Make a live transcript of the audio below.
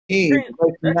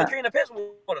That's Katrina piss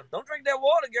water. Don't drink that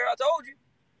water, girl. I told you.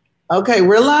 Okay,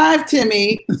 we're live,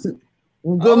 Timmy.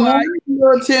 Good morning,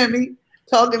 little Timmy.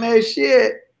 Talking that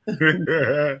shit.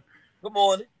 Good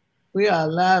morning. We are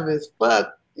live as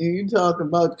fuck. And you talking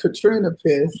about Katrina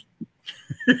piss.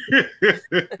 That's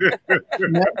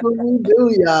what we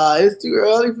do, y'all. It's too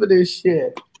early for this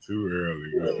shit. Too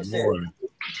early. Good morning.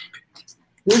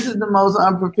 This is the most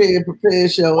prepared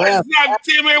show ever. What's up,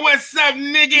 Timmy? What's up,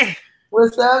 nigga?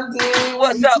 What's up, D?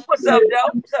 What's up, Joe? What's up,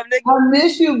 nigga? I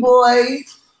miss you,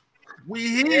 boys. We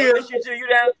here. Yeah, miss you too.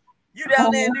 You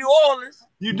down there in New Orleans.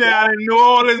 You down in New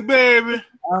Orleans, baby.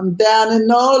 I'm down in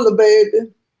NOLA,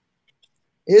 baby.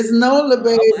 It's NOLA,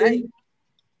 baby.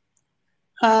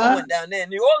 I went down there.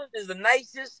 New Orleans is the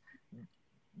nicest,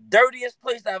 dirtiest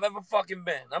place I've ever fucking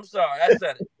been. I'm sorry, I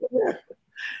said it.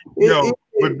 Yo,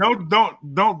 but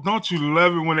don't you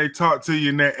love it when they talk to you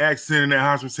in that accent and that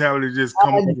hospitality just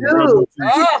come up?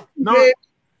 No,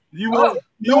 you want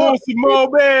some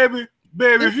more, baby?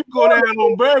 Baby, if you go down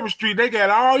on Bourbon Street, they got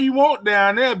all you want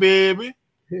down there, baby.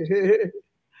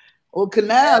 Well,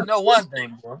 Canal. I know one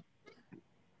thing, bro.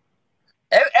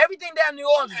 Everything down in New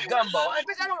Orleans is gumbo. I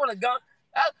don't want a gumbo.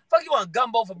 Fuck, you want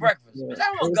gumbo for breakfast? Bitch, I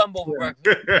don't want gumbo for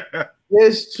breakfast.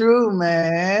 It's true,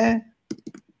 man.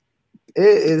 It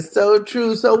is so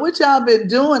true. So what y'all been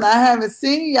doing? I haven't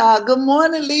seen y'all. Good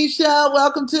morning, Leisha.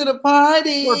 Welcome to the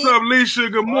party. What's up,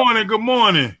 Leisha? Good morning. Good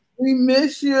morning. We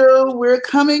miss you. We're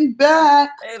coming back.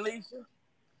 Hey, Leisha.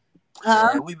 Huh?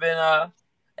 Yeah, we've been I've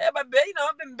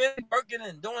been busy working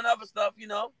and doing other stuff,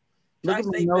 Trying to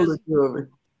stay busy.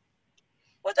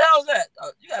 What the hell is that?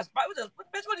 You got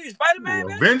bitch, what are you, Spider-Man,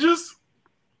 man? Avengers?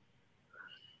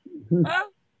 Huh?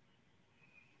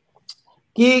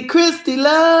 Get Christy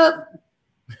love.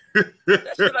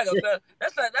 That's like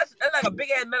a big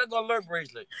ass medical alert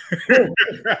bracelet. I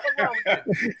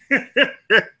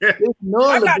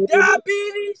got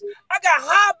diabetes. I got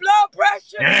high blood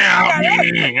pressure.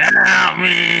 Help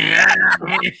me.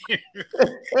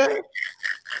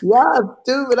 Y'all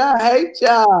stupid. I hate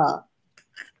y'all.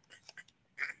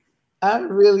 I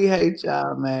really hate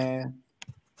y'all, man.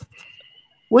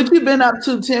 What you been up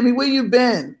to, Timmy? Where you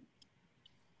been?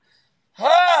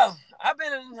 I've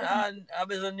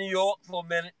been in New York for a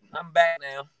minute. I'm back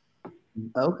now.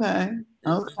 Okay.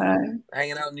 Just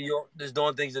hanging out in New York, just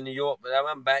doing things in New York, but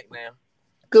I'm back now.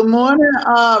 Good morning,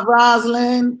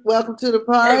 Rosalind. Welcome to the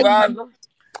party. Hey, Rosalind.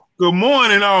 Good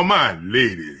morning, all my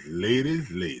ladies.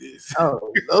 Oh.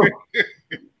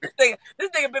 This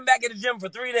nigga been back in the gym for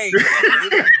 3 days.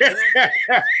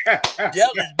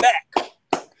 Gel is back.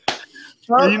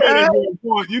 Okay.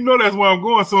 You know that's where I'm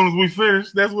going as soon as we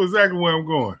finish. That's exactly where I'm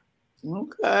going.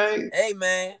 Okay. Hey,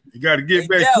 man. You got to get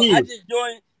back Del, to it.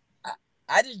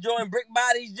 I just joined Brick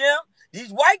Body's gym. These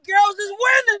white girls is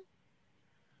winning.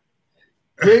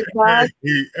 Brick Body.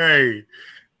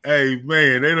 Hey,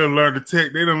 man, they done learned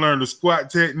they done learned the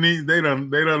squat technique. They done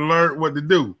learned what to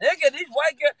do. Nigga, these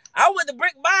white girls. I went to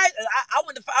Brick Body. I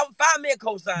went to find me a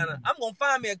cosigner. I'm gonna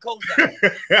find me a cosigner.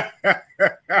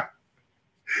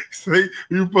 See,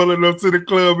 you pulling up to the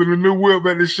club in the new whip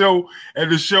at the show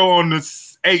on the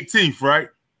 18th, right?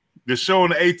 The show on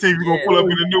the 18th, you're gonna pull up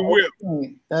in the new whip.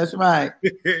 That's right.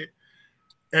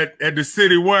 at the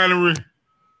City Winery.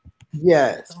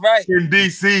 Yes. That's right. In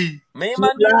DC. Me and my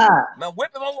whip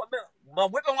and my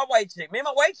white chick. Me and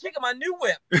my white chick and my new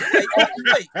whip.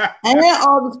 And then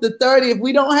August the 30th,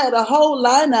 we don't have a whole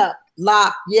lineup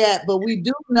locked yet, but we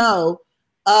do know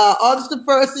August the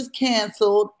 1st is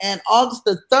canceled, and August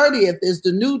the 30th is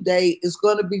the new date. It's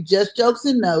going to be Just Jokes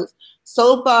and Notes.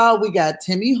 So far, we got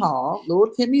Timmy Hall,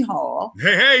 little Timmy Hall.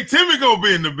 Hey, Timmy gonna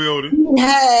be in the building. We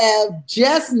have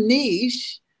Jess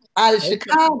Niche out of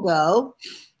Chicago.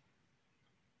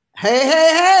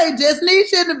 Hey, Jess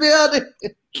Niche in the building.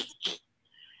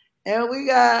 And we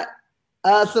got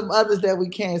some others that we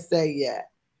can't say yet.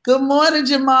 Good morning,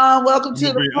 Jamal. Welcome to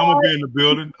the party. I'm gonna be in the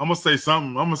building. I'm gonna say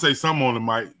something. I'm gonna say something on the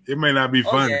mic. It may not be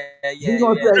funny. We're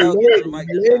gonna say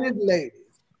ladies.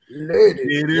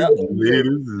 Nigga,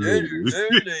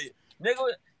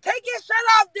 take your shirt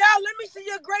off, Dale. Let me see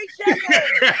your great shirt.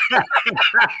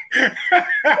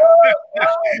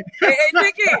 Hey,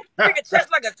 Nikki, chest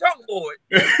like a chalkboard.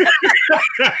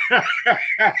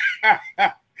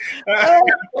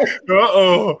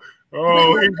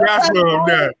 Oh, he got some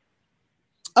there.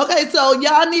 Okay, so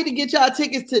y'all need to get y'all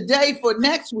tickets today for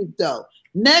next week, though.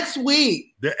 Next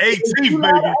week, the 18th,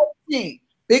 baby. 18th.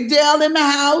 Big Dale in the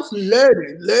house,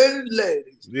 ladies.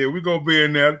 Yeah, we're gonna be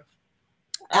in there.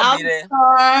 I'll be there.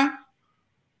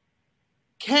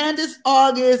 Candace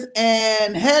August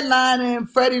and headlining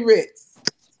Freddie Ritz.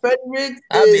 Frederick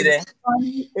I'll be there.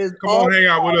 Come on, hang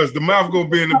out with us. The mouth gonna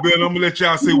be in the building. I'm gonna let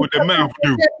y'all see what that mouth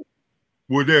do.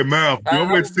 What that mouth do. I'm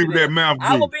gonna let you see what that mouth do.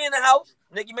 I will be in the house.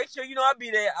 Nikki, make sure you know I'll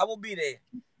be there. I will be there.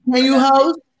 Can you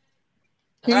host?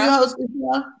 Can you host this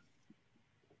one?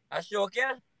 I sure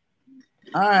can.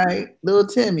 All right, little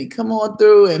Timmy, come on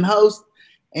through and host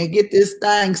and get this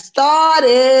thing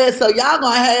started. So y'all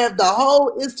gonna have the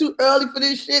whole It's Too Early for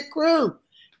This Shit crew.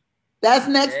 That's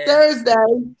next Thursday,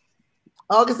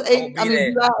 August 8th.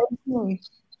 July 18th.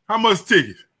 How much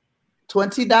tickets?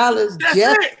 $20. That's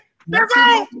it. That's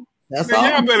all. That's man, all.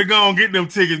 Y'all better go and get them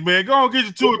tickets, man. Go and get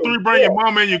your 2 or 3. Bring your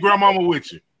mama and your grandmama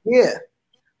with you. Yeah.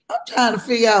 I'm trying to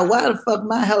figure out why the fuck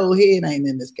my whole head ain't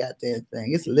in this goddamn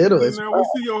thing. It's little as fuck. We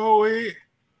see your whole head.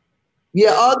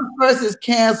 Yeah, August 1st is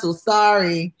canceled.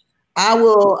 Sorry. I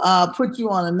will put you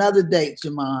on another date,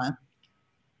 Jamon.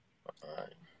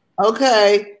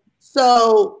 Okay.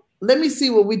 So let me see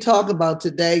what we talk about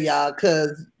today, y'all,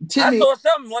 because Timmy... I saw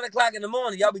something 1 o'clock in the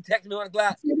morning. Y'all be texting me 1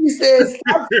 o'clock. Timmy says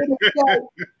at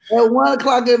 1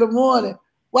 o'clock in the morning.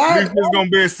 Why? This is going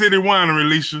to be a city winery,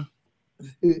 Alicia.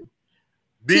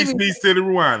 DC City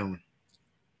Winery.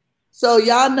 So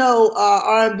y'all know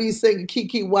R&B singer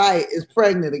Kiki Wyatt is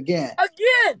pregnant again.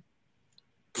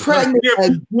 Pregnant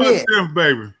again.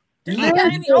 Baby. Did you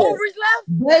got any ovaries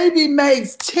left? Baby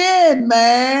makes 10,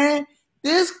 man.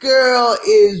 This girl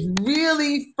is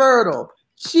really fertile.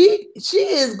 She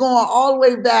is going all the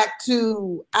way back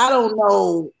to, I don't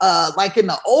know, like in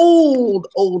the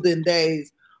olden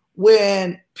days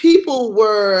when people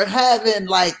were having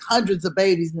like hundreds of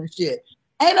babies and shit.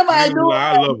 Ain't nobody doing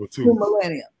that. I love her too.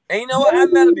 Millennium. And you know what? I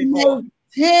met her before.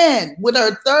 10 with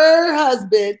her third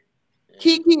husband.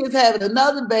 Kiki is having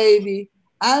another baby.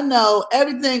 I know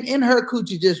everything in her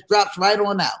coochie just drops right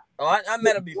on out. Oh, I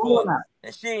met her before,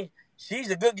 and she's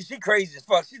a good. She crazy as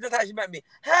fuck. That's how she met me.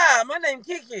 Hi, my name's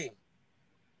Kiki.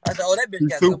 I said, oh, that bitch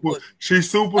got good pussy. She's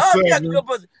super sexy. Got good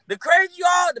pussy. The crazier you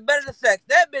are, the better the sex.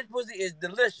 That bitch pussy is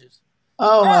delicious.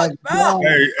 Oh my God!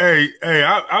 Hey!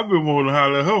 I've been wanting to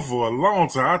holler at her for a long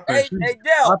time. I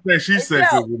think she's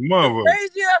sexy as a mother. The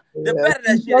crazier, the better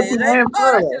that shit is. That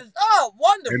shit is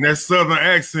wonderful. And that southern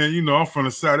accent, you know, I'm from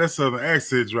the South. That southern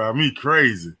accent drive me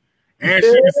crazy. And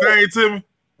she can sing to me.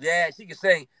 Yeah, she can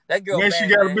sing. That girl. And she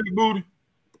got a big booty.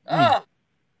 I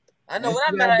know when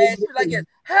I met her ass, she was like this.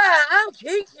 Hi, I'm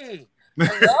Kiki. I'm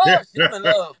in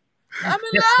love. I'm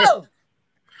in love.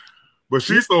 But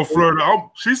she's so flirty. I'm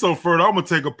gonna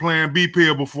take a Plan B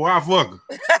pill before I fuck her.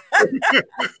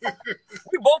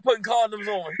 We both putting condoms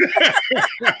on.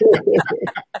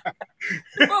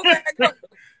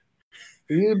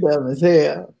 You dumb as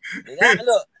hell.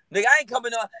 Nigga, I ain't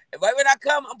coming on. Right when I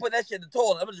come, I'm putting that shit in the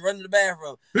toilet. I'm just running to the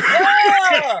bathroom.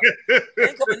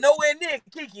 Ain't coming nowhere near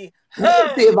Kiki.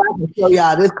 Let me see if I can show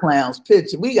y'all this clown's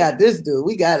picture. We got this dude.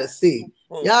 We gotta see.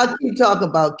 Y'all keep talking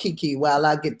about Kiki while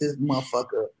I get this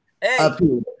motherfucker. Up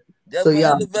here. So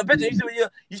y'all, you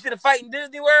see the fight in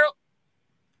Disney World?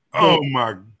 Oh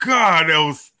my God,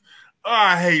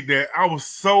 I hate that. I was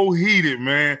so heated,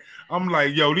 man. I'm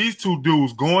like, yo, these two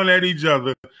dudes going at each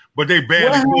other, but they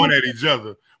barely going at each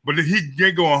other. But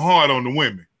they going hard on the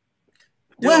women.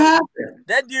 Dude, what happened?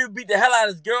 That dude beat the hell out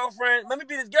of his girlfriend. Let me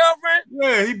beat his girlfriend.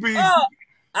 Yeah, he beat. I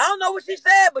don't know what she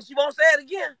said, but she won't say it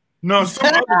again. No,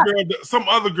 some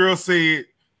other girl said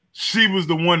she was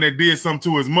the one that did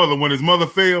something to his mother when his mother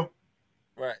fell.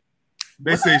 Right.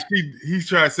 They say he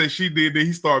tried to say she did that.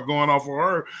 He started going off on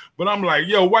her. But I'm like,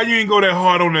 yo, why you ain't go that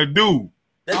hard on that dude?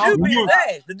 That dude beat his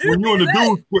ass.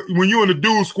 When you and the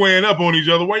dude squaring up on each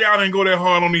other, why y'all didn't go that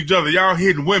hard on each other? Y'all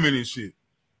hitting women and shit.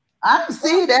 I didn't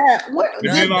see that. And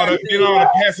then all the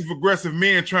passive aggressive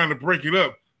men trying to break it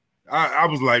up. I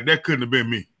was like, that couldn't have been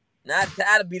me. I'd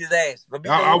have beat his ass. But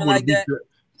I would have beat that.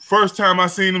 First time I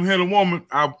seen him hit a woman,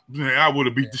 I would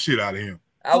have beat the shit out of him.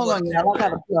 Hold on, y'all. I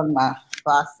gotta plug my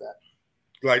bicep.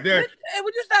 Like that. Hey,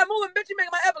 would you stop moving, bitch? You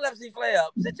making my epilepsy flare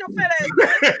up. Sit your fat ass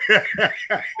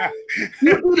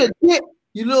down.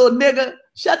 You little nigga.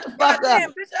 Shut the fuck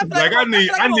up. Like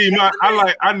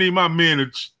I need my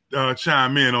men to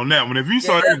chime in on that one. If you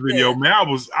saw that video, man, I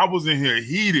was in here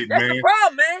heated, man. That's the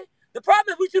problem, man. The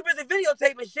problem is we too busy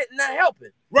videotaping shit and not helping.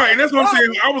 Right, and that's what I'm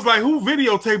saying. I was like, who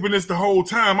videotaping this the whole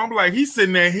time? I'm like, he's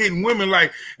sitting there hitting women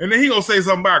like, and then he gonna say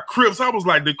something about Crips. I was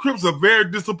like, the Crips are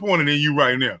very disappointed in you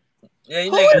right now. Yeah,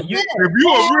 if you're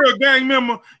a real gang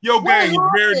member, your gang is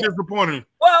very disappointed.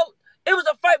 Well, it was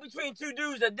a fight between two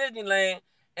dudes at Disneyland,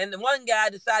 and the one guy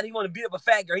decided he wanted to beat up a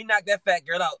fat girl. He knocked that fat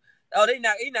girl out. Oh, he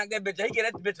knocked that bitch out. He gave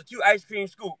that bitch a 2 ice cream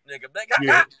scoop, nigga.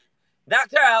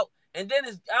 Knocked her out. And then I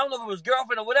don't know if it was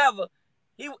girlfriend or whatever,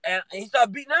 he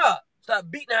started beating her up.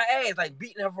 Started beating her ass, like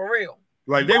beating her for real.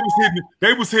 Like they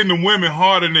was hitting the women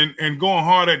harder and going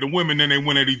harder at the women than they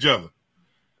went at each other.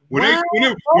 When the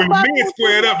men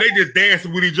squared up, they just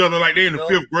dancing with each other like they in the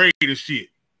 5th grade and shit.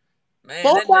 Man,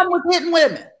 both of them was hitting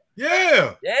women.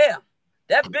 Yeah. Yeah.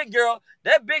 That big girl,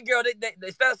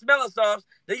 they started smelling sauce.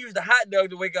 They used the hot dog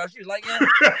to wake up. She was like, yeah.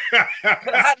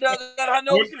 Put a hot dog on her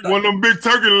nose. One of them big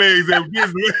turkey legs. I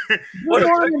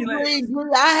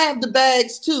have the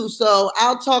bags too, so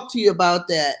I'll talk to you about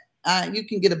that. You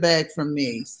can get a bag from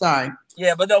me. Sorry.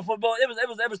 Yeah, but no, football. It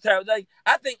was terrible. Like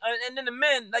I think, and then the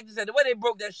men, like you said, the way they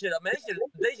broke that shit up, man,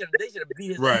 they should have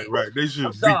beat his ass. Right. They should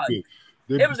have beat it.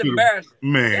 It was embarrassing.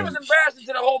 Man. It was embarrassing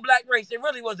to the whole black race. It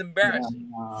really was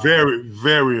embarrassing. Very,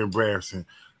 very embarrassing.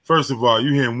 First of all,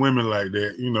 you hearing women like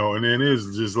that, you know, and then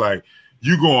it's just like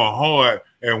you going hard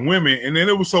at women. And then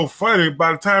it was so funny.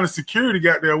 By the time the security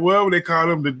got there, whatever they call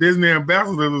them, the Disney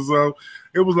ambassadors or so,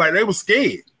 it was like they were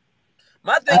scared.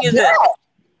 My thing is that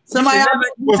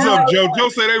what's up, Joe? Joe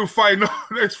said they were fighting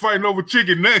over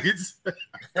chicken nuggets.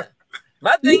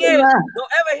 My thing is,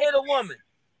 don't ever hit a woman.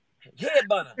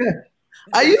 Headbutt her.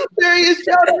 Are you serious,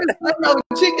 Joe?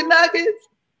 Chicken nuggets?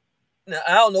 No,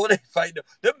 I don't know what they fighting.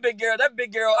 That big girl, I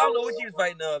don't know what she was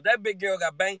fighting of. That big girl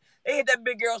got banged. They hit that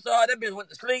big girl so hard that bitch went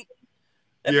to sleep.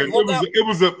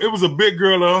 It was a big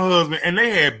girl and her husband, and they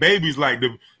had babies like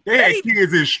they had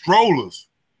kids in strollers.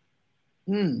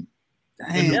 And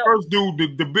the first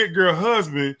dude, the big girl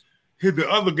husband, hit the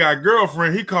other guy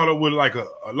girlfriend. He caught up with like a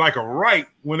right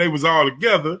when they was all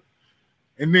together.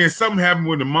 And then something happened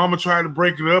when the mama tried to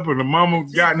break it up, and the mama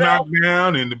got knocked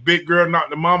down, and the big girl knocked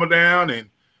the mama down, and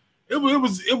it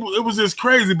was just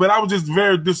crazy. But I was just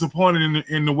very disappointed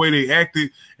in the way they acted.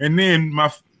 And then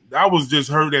I was just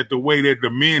hurt at the way that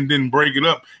the men didn't break it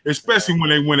up, especially when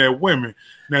they went at women.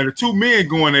 Now the two men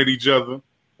going at each other,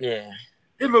 it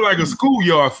looked like a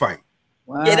schoolyard fight.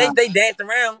 Wow. Yeah, they danced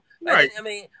around. Right. I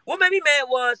mean, what made me mad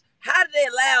was how did they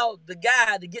allow the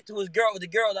guy to get to his girl, the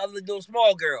other little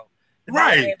small girl?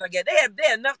 Right. They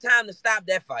had enough time to stop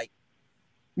that fight.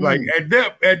 Like at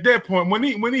that point, when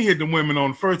he hit the women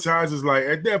on the first time, I was just like,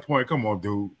 at that point, come on,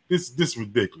 dude, this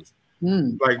ridiculous.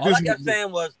 Like all I kept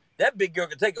saying was that big girl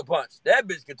could take a punch. That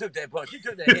bitch could took that punch. She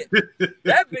took that hit.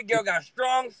 That big girl got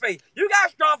strong face. You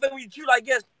got strong face when you chew like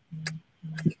this.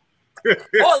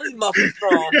 All these muscles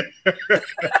strong. That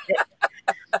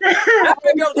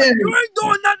big girl was like, you ain't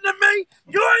doing nothing to me.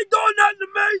 You ain't doing nothing to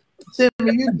me.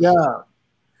 Timmy, you dumb.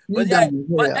 I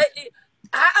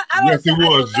don't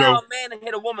allow a man to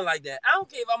hit a woman like that. I don't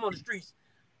care if I'm on the streets.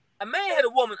 A man hit a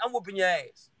woman, I'm whooping your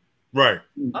ass. Right.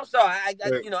 I'm sorry.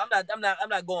 I'm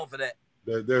not going for that.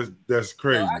 That's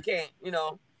crazy. I can't.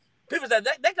 People say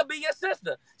that could be your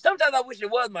sister. Sometimes I wish it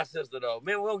was my sister though.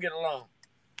 Man, we don't get along.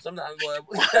 Sometimes I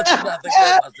think that's my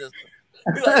sister.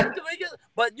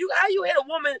 But how you hit a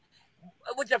woman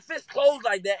with your fist closed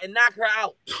like that and knock her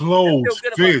out? Closed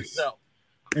fist.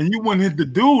 And you wouldn't hit the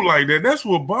dude like that. That's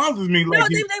what bothers me. Like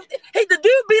the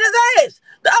dude beat his ass.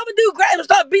 The other dude grabbed him and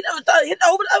started beating him and started hitting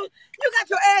over the other. You got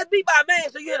your ass beat by a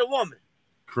man, so you hit a woman.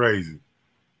 Crazy.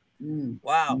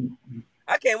 Wow.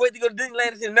 I can't wait to go to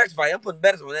Disneyland and see the next fight. I'm putting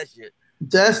bets on that shit.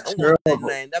 That's terrible.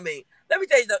 I mean, let me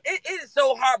tell you something. It is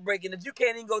so heartbreaking that you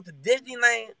can't even go to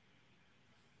Disneyland.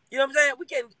 You know what I'm saying? We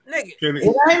can't, nigga.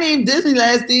 It ain't even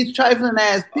Disneyland. These trifling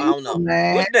ass people, I don't know.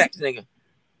 Man. What's next, nigga?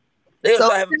 They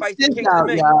start having fights with Kings of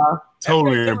Men.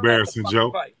 Totally embarrassing,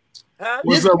 Joe. Huh?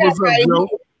 What's up, Joe?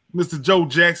 Mr. Joe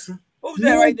Jackson. Who's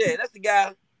that right there? That's the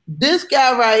guy. This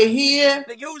guy right here.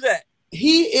 Nigga, who's that?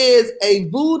 He is a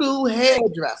voodoo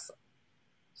hairdresser.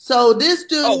 So this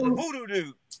dude. Oh, the voodoo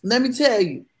dude. Let me tell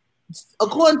you.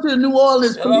 According to the New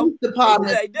Orleans Police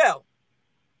Department. Hey, Del.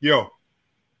 Yo.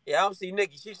 Yeah, I don't see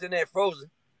Nikki. She's sitting there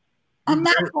frozen. I'm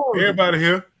not frozen. Everybody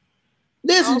here.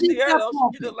 Listen, she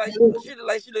look like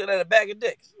she looking at a bag of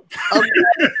dicks. Okay.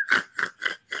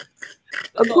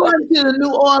 According to the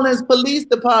New Orleans Police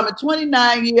Department,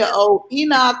 29-year-old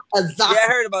Enoch Azaka. Yeah, I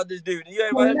heard about this dude. You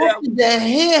heard about him? The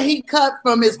hair he cut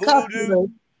from his customers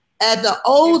at the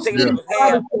old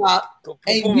shop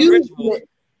and used it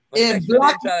in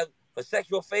black for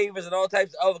sexual favors and all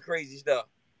types of other crazy stuff.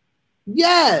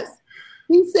 Yes.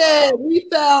 He said we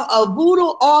found a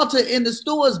voodoo altar in the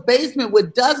store's basement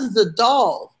with dozens of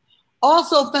dolls.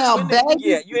 Also found bags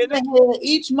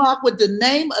each marked with the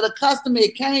name of the customer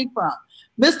it came from.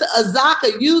 Mr.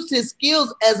 Azaka used his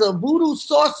skills as a voodoo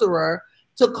sorcerer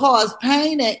to cause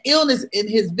pain and illness in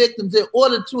his victims in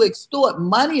order to extort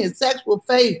money and sexual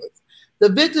favors. The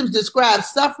victims described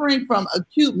suffering from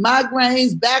acute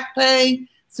migraines, back pain,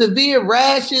 severe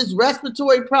rashes,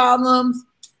 respiratory problems,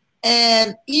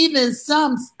 and even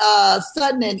some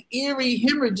sudden and eerie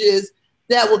hemorrhages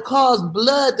that would cause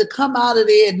blood to come out of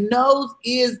their nose,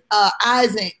 ears,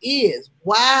 eyes, and ears.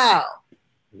 Wow.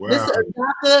 Mr.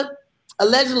 Azaka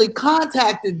allegedly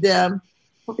contacted them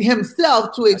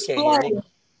himself to explain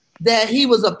that he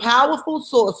was a powerful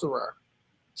sorcerer.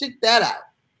 Check that out.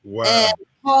 Wow. And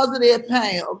cause of their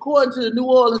pain. According to the New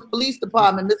Orleans Police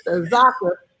Department, Mr.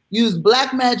 Azaka used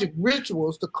black magic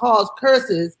rituals to cause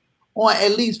curses on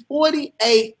at least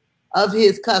 48 of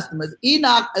his customers.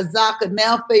 Enoch Azaka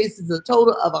now faces a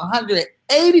total of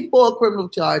 184 criminal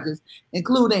charges,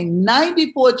 including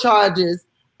 94 charges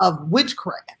of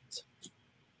witchcraft.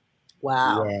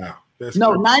 Wow. That's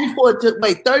no,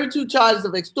 crazy. 32 charges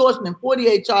of extortion and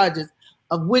 48 charges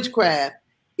of witchcraft.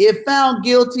 If found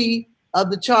guilty of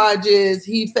the charges,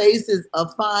 he faces a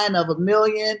fine of over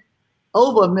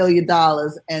 $1 million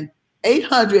and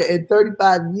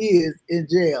 835 years in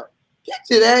jail. Get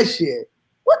to that shit.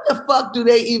 What the fuck do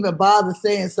they even bother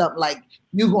saying something like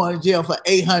you going to jail for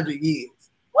 800 years?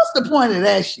 What's the point of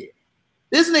that shit?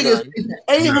 This nigga is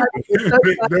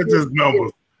 835 That's just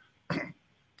numbers.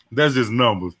 That's just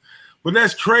numbers. But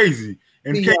that's crazy.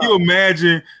 And can you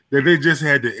imagine that they just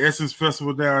had the Essence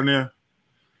Festival down there?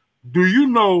 Do you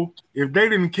know if they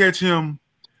didn't catch him,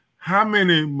 how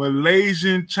many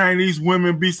Malaysian Chinese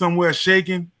women be somewhere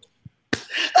shaking?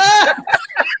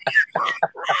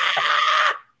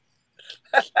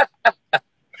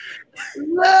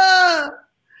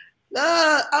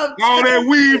 All that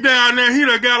weave down there, he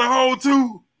done got a hold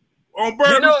too on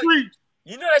Bourbon Street.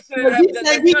 You know that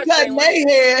shit. He cutting their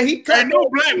hair. He cutting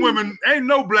Ain't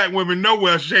no black women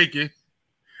nowhere shaking.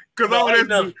 Because all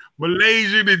that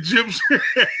Malaysian, Egyptian.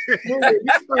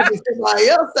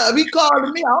 He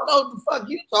calling me. I don't know what the fuck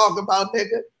you talking about,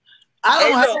 nigga. I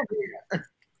don't have hair.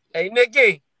 Hey,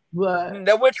 Nikki. What?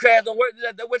 That witchcraft don't work.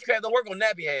 That witchcraft don't work on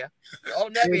nappy hair. All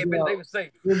nappy hair, they were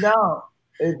safe. It don't.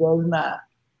 It does not,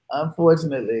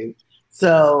 unfortunately.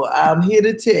 So I'm here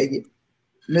to tell you,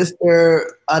 Mr.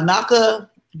 Anaka,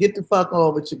 get the fuck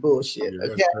on with your bullshit.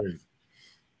 Yeah, okay. Crazy.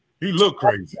 He look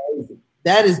crazy.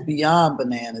 That is beyond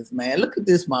bananas, man. Look at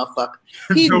this motherfucker.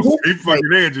 He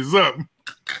fucking edges up.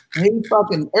 He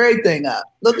fucking everything up.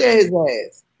 Look at his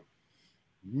ass.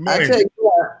 Man. I tell you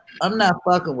what, I'm not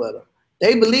fucking with him.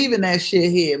 They believe in that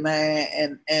shit here,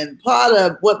 man. And part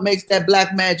of what makes that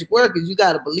black magic work is you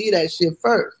got to believe that shit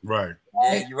first. Right.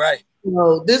 Yeah, you're right.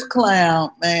 So this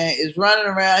clown, man, is running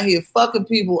around here fucking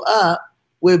people up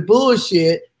with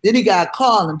bullshit. Then he got to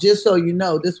call him, just so you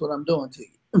know, this is what I'm doing to you.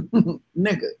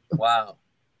 Nigga. Wow.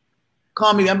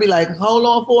 Call me. I'll be like, hold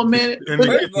on for a minute. You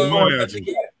ain't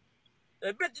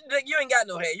got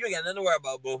no hair. You ain't got nothing to worry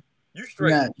about, boo. You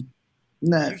straight.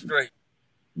 Nothing. You straight.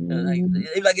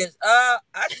 He's like,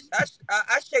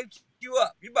 I shaped you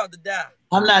up. You about to die.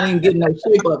 I'm not even getting no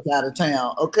shape ups out of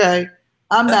town, okay?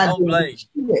 I'm not doing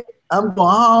shit. I'm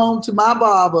going home to my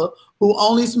barber who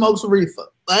only smokes reefer.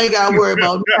 I ain't got to worry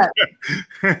about that.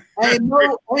 Ain't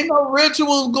no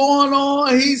rituals going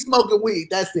on. He's smoking weed.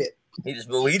 That's it. He just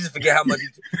forget how much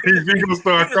he's gonna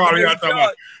start calling out talking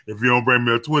about, if you don't bring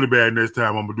me a 20 bag next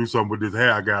time, I'm gonna do something with this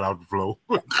hair I got out the floor.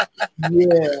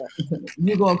 Yeah,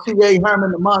 you're gonna create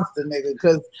Herman the Monster, nigga,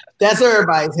 because that's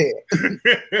everybody's hair.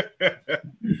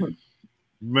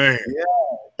 Man, yeah,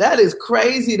 that is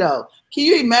crazy though. Can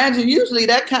you imagine? Usually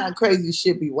that kind of crazy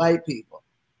shit be white people,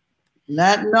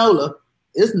 not Nola.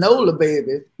 It's Nola,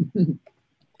 baby. It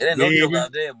ain't no joke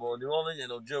out there, boy. New Orleans ain't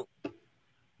no joke.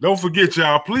 Don't forget,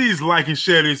 y'all, please like and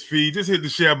share this feed. Just hit the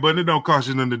share button. It don't cost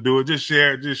you nothing to do it. Just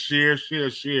share. We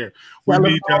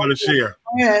need y'all to share.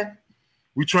 Yeah.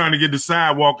 We trying to get the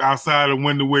sidewalk outside of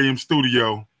Wendy Williams'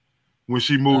 studio when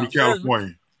she moved to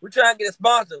California. We're trying to get a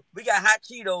sponsor. We got Hot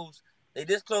Cheetos. They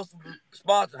this close to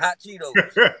sponsor Hot Cheetos.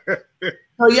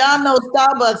 So y'all know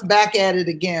Starbucks back at it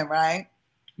again, right?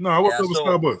 No, what's up with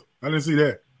Starbucks? I didn't see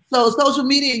that. So social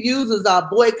media users are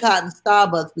boycotting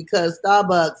Starbucks because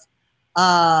Starbucks,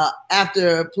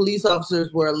 after police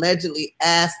officers were allegedly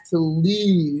asked to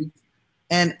leave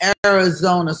an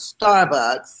Arizona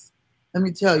Starbucks. Let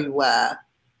me tell you why.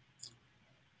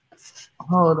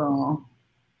 Hold on.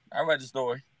 I read the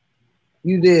story.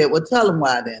 You did? Well, tell them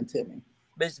why then, Timmy.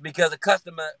 Basically, because a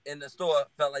customer in the store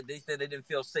felt like they said they didn't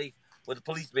feel safe with the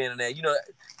police being in there. You know,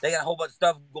 they got a whole bunch of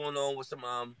stuff going on with some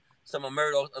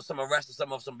murder or some arrest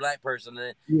of some black person.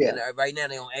 And right now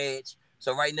they on edge.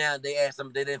 So right now they asked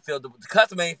them, they didn't feel the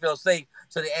customer ain't feel safe,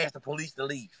 so they asked the police to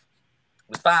leave.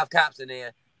 With 5 cops in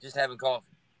there just having coffee.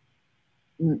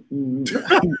 So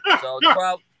the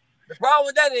problem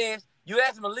with that is you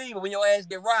ask them to leave, but when your ass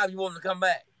get robbed, you want them to come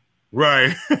back.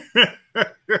 Right.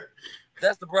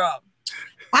 That's the problem.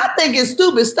 I think it's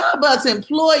stupid. Starbucks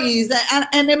employees,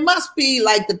 and it must be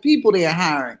like the people they're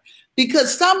hiring.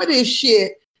 because some of this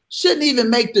shit shouldn't even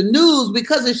make the news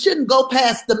because it shouldn't go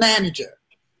past the manager.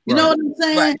 You know what I'm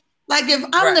saying? Right. Like if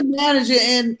I'm the manager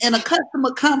and a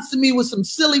customer comes to me with some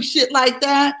silly shit like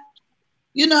that,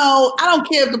 you know, I don't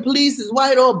care if the police is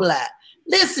white or black.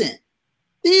 Listen,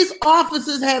 these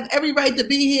officers have every right to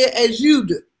be here as you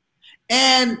do.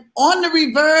 And on the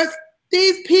reverse,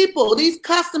 these people, these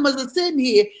customers are sitting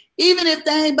here, even if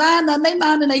they ain't buying nothing, they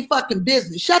minding their fucking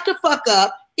business. Shut the fuck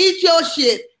up, eat your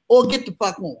shit, or get the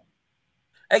fuck on.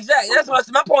 Exactly. That's what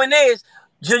my point is.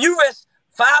 You risk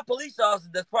 5 police officers,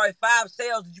 that's probably 5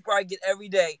 sales that you probably get every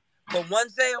day for one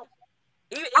sale.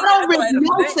 I don't risk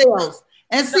no sales.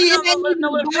 And see, it ain't even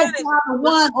about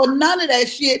one or none of that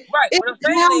shit. Right. It's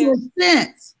common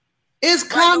sense. It's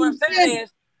common sense. What I'm saying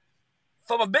is,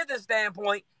 from a business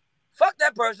standpoint, fuck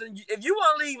that person. If you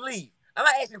want to leave, leave. I'm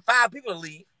not asking 5 people to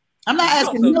leave. I'm not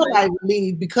asking nobody to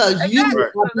leave because you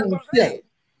are being sick.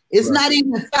 It's not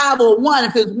even 5 or 1.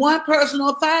 If it's 1 person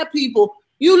or 5 people,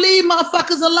 you leave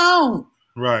motherfuckers alone.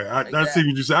 Right. I see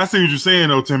what you say. I see what you're saying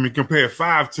though, Timmy. Compare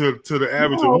 5 to the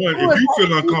average of 1. If you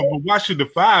feel uncomfortable, why should the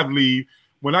 5 leave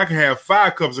when I can have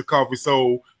 5 cups of coffee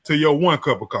sold to your 1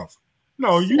 cup of coffee?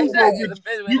 No, you go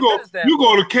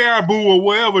to Caribou or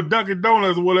wherever, Dunkin'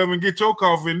 Donuts or whatever, and get your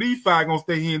coffee, and these 5 gonna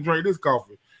stay here and drink this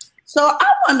coffee. So I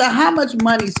wonder how much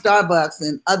money Starbucks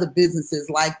and other businesses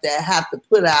like that have to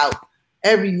put out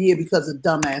every year because of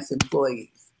dumbass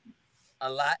employees. A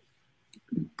lot.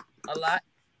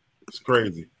 It's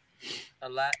crazy. A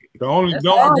lot. The only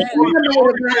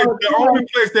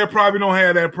place that probably don't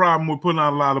have that problem with putting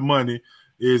out a lot of money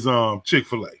is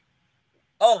Chick-fil-A.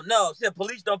 Oh no, see,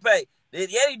 police don't pay. Yeah,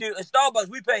 they do. In Starbucks,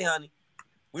 we pay, honey.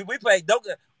 We pay. Don't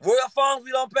Royal Farms,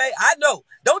 we don't pay. I know.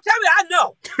 Don't tell me I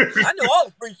know. I know all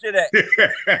the free shit at.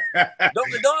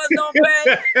 Dunkin' Donuts don't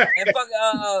pay. And fuck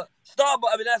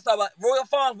Starbucks. I mean, not Starbucks. Royal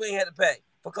Farms, we ain't had to pay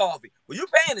for coffee. Well, you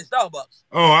paying in Starbucks.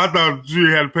 Oh, I thought you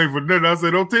had to pay for nothing. I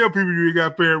said, don't tell people you ain't got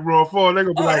to pay at Royal Farms. They're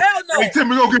gonna be like, hell no. Hey,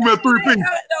 Timmy, go give me a 3-piece.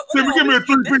 Timmy, give me a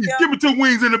 3-piece. Give me 2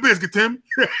 wings and a biscuit, Tim.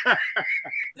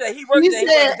 Yeah, he worked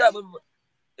there.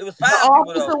 It was 5 people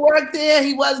though. The officer worked there.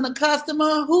 He wasn't a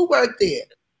customer. Who worked there?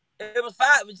 It was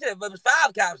 5. But it was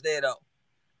 5 cops there though.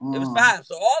 It was 5.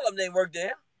 So all of them didn't work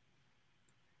there.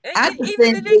 I just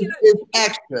think it's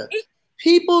extra.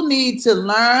 People need to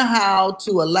learn how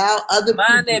to allow other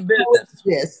people to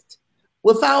exist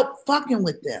without fucking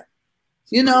with them.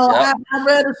 You know, I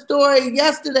read a story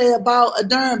yesterday about a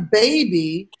darn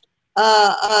baby.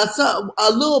 A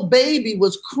little baby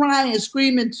was crying and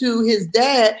screaming to his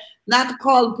dad not to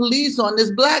call the police on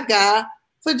this black guy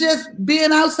for just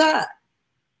being outside.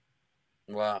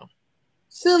 Wow.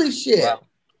 Silly shit. Wow.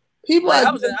 People like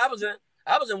I was in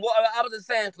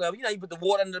Sam's Club. You know, you put the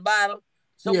water under the bottom.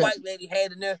 Some white lady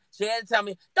had in there. She had to tell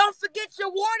me, don't forget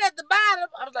your water at the bottom.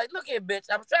 I was like, look here, bitch.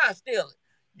 I was trying to steal it.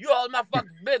 You all in my fucking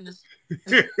business.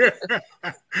 Now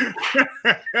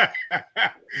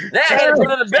I had to put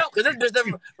it on the belt because this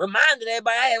bitch reminded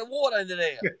everybody I had water under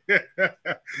there.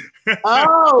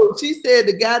 Oh, she said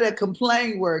the guy that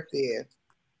complained worked there.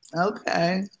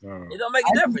 Okay. It don't make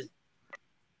a difference.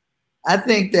 I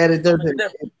think that it doesn't.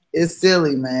 It's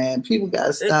silly, man. People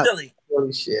gotta stop silly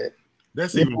shit.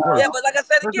 That's even worse. Yeah, but like I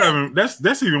said again,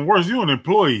 that's even worse. You're an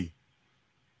employee.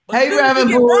 But hey, Reverend,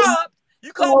 you get robbed,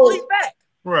 you call police back.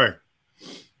 Right.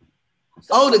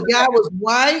 Oh, the guy was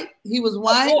white. He was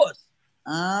white. Of course.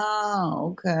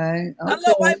 Oh, okay. I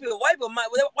love white people. White people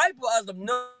are some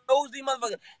nosy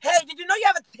motherfuckers. Hey, did you know you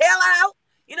have a tail out?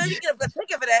 You know you get a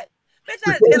ticket for that. Bitch,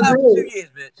 I had a tail out for 2 years,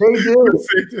 bitch. They do.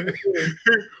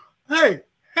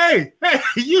 Hey,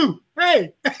 you.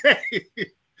 Hey.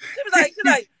 She was like,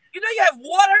 you know you have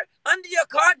water under your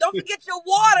car. Don't forget your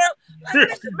water. Like,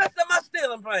 bitch, you messed up my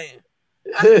stealing plan.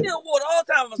 I steal water all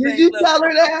the time. Did you tell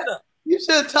her that? You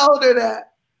should have told her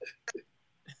that.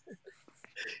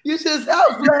 You should have said, I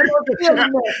was glad I was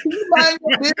stealing that. Can you mind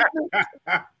your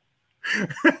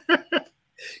business?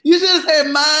 You should have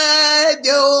said, mind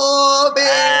your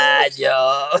business.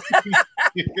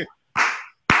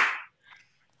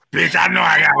 Bitch, I know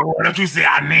I got water. Don't you say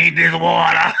I need this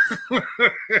water?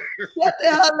 Shut the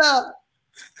hell up.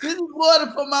 This is water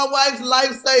for my wife's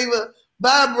lifesaver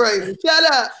vibrator.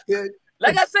 Shut up.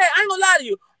 Like I said, I ain't gonna lie to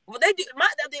you. They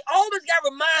always gotta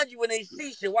remind you when they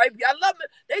see shit. White people, I love it.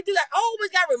 They do that. Always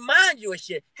gotta remind you of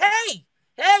shit. Hey,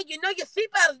 you know your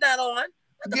seatbelt is not on.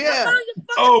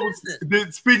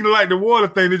 Speaking of like the water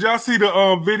thing, did y'all see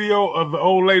the video of the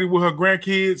old lady with her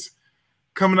grandkids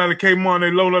coming out of Kmart?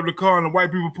 They load up the car and the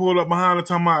white people pulled up behind her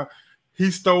talking about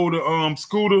he stole the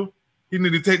scooter. He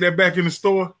need to take that back in the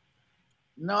store.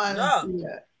 No, I didn't see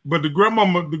that. But the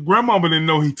grandmama didn't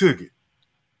know he took it.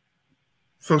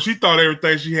 So she thought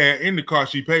everything she had in the car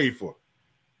she paid for.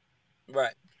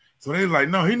 Right. So they was like,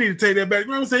 no, he need to take that back.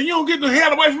 Grandma said, you don't get the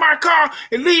hell away from my car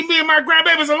and leave me and my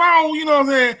grandbabies alone. You know what I'm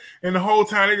saying? And the whole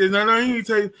time they just, no, he need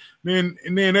to take. And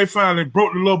then they finally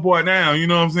broke the little boy down. You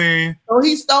know what I'm saying? So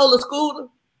he stole a scooter?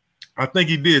 I think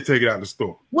he did take it out of the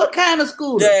store. What kind of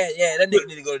scooter? Yeah, that nigga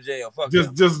need to go to jail. Fuck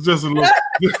just a little,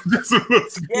 just a little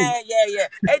scooter. Yeah.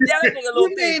 Hey, that nigga a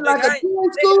little thing. Like a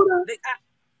scooter?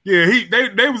 Yeah,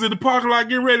 they was in the parking lot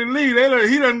getting ready to leave.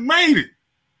 He done made it.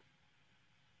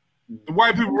 The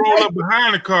white people roll up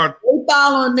behind the car. They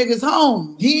following niggas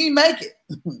home. He ain't make it.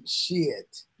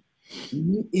 Shit.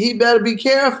 He better be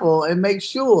careful and make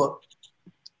sure.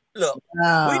 Look, we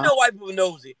know white people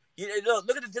nosy.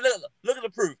 Look at the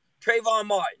proof. Trayvon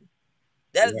Martin.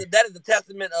 That is the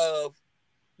testament of,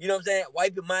 you know what I'm saying,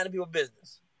 white people minding people's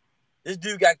business. This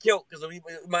dude got killed because of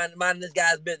minding this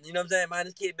guy's business. You know what I'm saying? Minding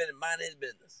his kid business, minding his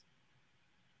business.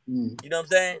 You know what I'm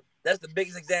saying? That's the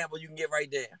biggest example you can get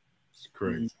right there. It's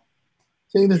crazy.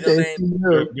 Tina said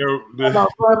I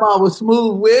thought grandma was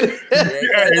smooth with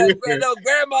it. No,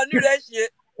 grandma knew that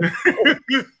shit.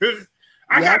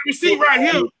 I got the receipt right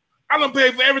here. I done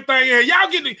paid for everything here. Y'all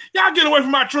get away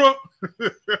from my truck.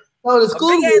 Oh, the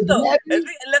school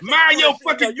mind your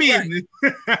fucking business.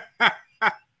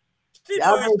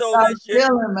 Y'all stole that shit.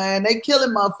 Stealing, man. They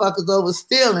killing motherfuckers over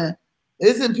stealing.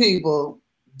 Listen, people,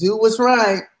 do what's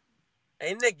right.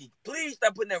 Hey, Nikki, please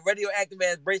stop putting that radioactive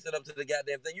ass bracelet up to the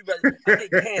goddamn thing. You better get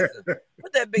cancer.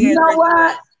 Put that big ass bracelet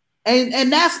what?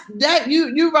 And that's that.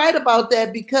 You're right about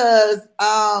that because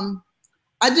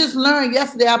I just learned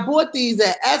yesterday. I bought these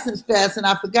at Essence Fest and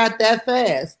I forgot that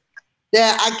fast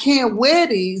that I can't wear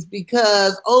these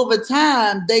because over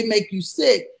time they make you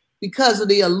sick because of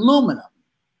the aluminum.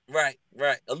 Right.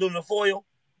 Aluminum foil.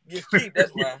 It's cheap.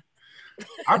 That's why.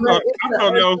 I thought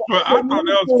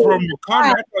that was from the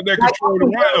comment. I thought that controlled the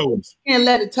rhinos. Can't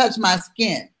let it touch my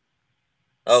skin.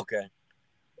 Okay.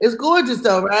 It's gorgeous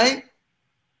though, right?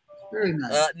 Very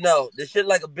nice. No, this shit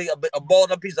like a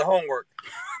balled up piece of homework.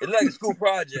 It's like a school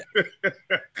project.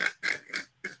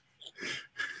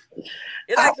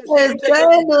 It's like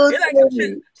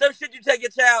some shit you take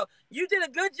your child. You did a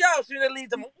good job. So you leave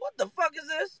them. What the fuck is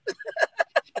this?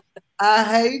 I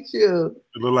hate you.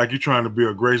 It look like you're trying to be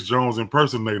a Grace Jones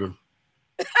impersonator.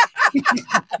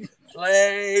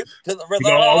 Slave to the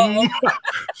rhythm.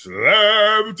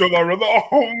 Slave to the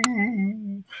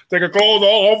rhythm. Take your clothes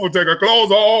off. Take your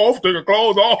clothes off. Take your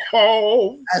clothes off.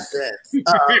 That's it.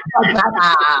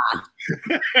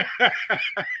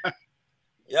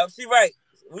 Yep, she right.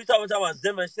 We talking about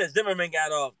Zimmerman. Zimmerman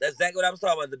got off. That's exactly what I was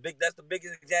talking about. That's the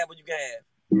biggest example you can have.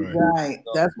 Right.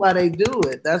 So, that's why they do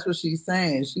it. That's what she's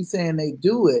saying. She's saying they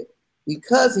do it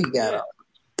because he got off.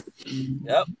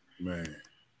 Yep. Man.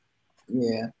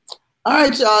 Yeah. All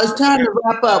right, y'all. It's time to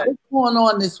wrap up. What's going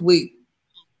on this week?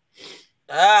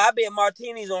 I'll be at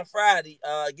Martini's on Friday,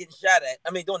 getting shot at.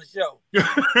 I mean, doing the show.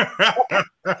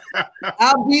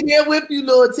 I'll be there with you,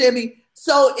 Lord Timmy.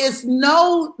 So it's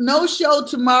no show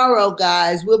tomorrow,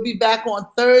 guys. We'll be back on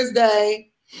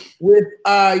Thursday with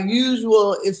our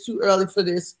usual. It's too early for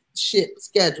this shit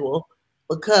schedule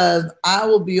because I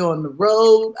will be on the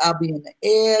road. I'll be in the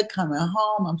air coming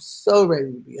home. I'm so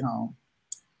ready to be home.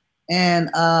 And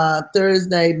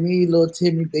Thursday, me, Lil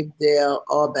Timmy, Big Dale,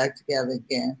 all back together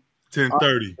again.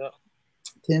 10:30.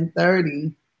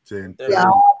 10:30. 10:30.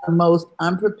 Y'all, the most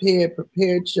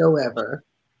prepared show ever.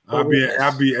 I'll be in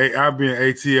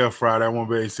ATL Friday. I won't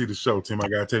be able to see the show, Tim. I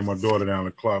gotta take my daughter down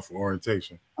to Clark for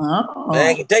orientation. Oh.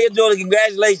 Man, tell your daughter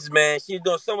congratulations, man. She's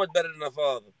doing so much better than her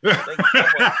father. Thank you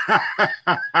so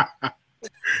much.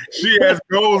 She has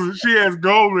goals. She has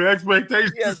goals and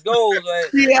expectations. She has goals, man.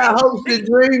 She has hopes and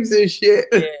dreams and shit.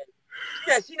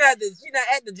 Yeah, she not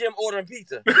at the gym ordering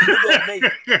pizza.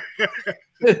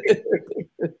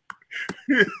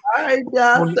 All right,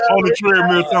 y'all. On the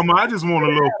treadmill, talking about, I just want a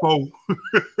little 4.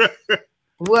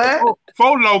 What?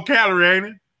 4 low calorie, ain't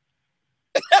it?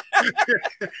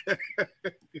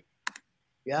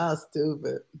 Y'all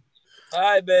stupid. All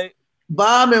right, babe.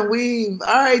 Bomb and weave.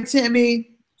 All right, Timmy.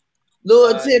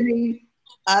 Lord Timmy,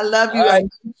 I love you. I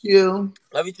miss you.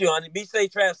 Love you too, honey. Be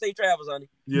safe, safe travels, honey.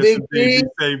 Yes, indeed.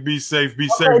 Be safe.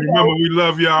 Remember, we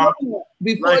love y'all.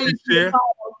 Before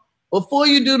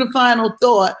you do the final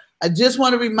thought, I just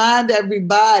want to remind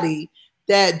everybody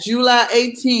that July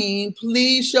 18,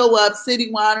 please show up,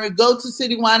 City Winery. Go to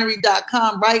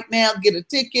citywinery.com right now. Get a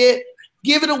ticket.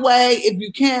 Give it away if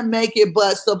you can't make it,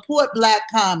 but support Black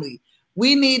comedy.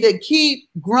 We need to keep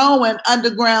growing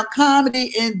underground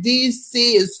comedy in DC.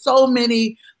 Is so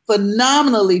many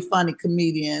phenomenally funny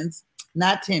comedians.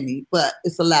 Not Timmy, but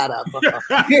it's a lot of them.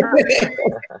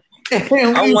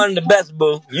 I'm one of the best,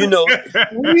 boo. You know.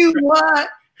 We want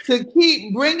to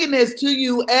keep bringing this to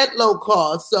you at low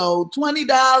cost. So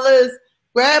 $20,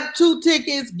 grab 2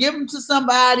 tickets, give them to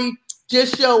somebody,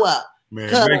 just show up. Man,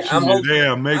 make sure you're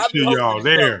there. Make sure y'all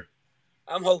there.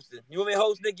 I'm hosting. You want me to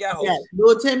host, Nick? Yeah, host. Yes,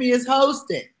 Lil Timmy is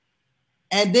hosting.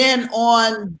 And then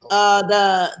on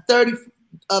the 30th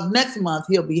of next month,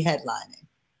 he'll be headlining.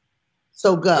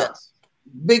 So go. Yes.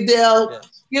 Big Dale,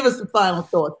 give us the final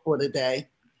thoughts for today.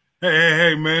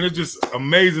 Hey, man, it's just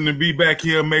amazing to be back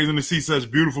here. Amazing to see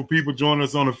such beautiful people join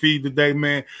us on the feed today,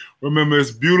 man. Remember,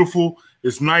 it's beautiful.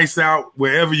 It's nice out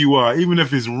wherever you are. Even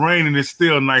if it's raining, it's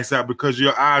still nice out because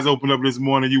your eyes opened up this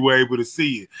morning, you were able to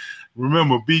see it.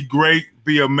 Remember, be great,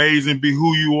 be amazing, be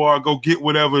who you are. Go get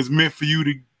whatever is meant for you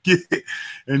to get.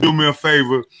 And do me a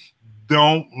favor,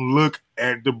 don't look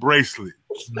at the bracelet.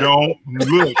 Don't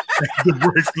look at the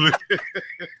bracelet.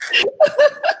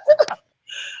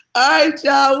 All right,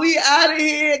 y'all, we out of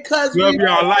here. Love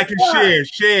y'all. Like and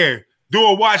share. Do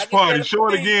a watch party. Show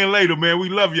it again later, man. We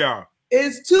love y'all.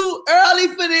 It's too early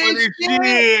for this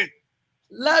shit.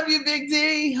 Love you, Big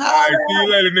D. All right, see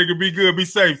you later, nigga. Be good. Be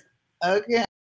safe. Okay.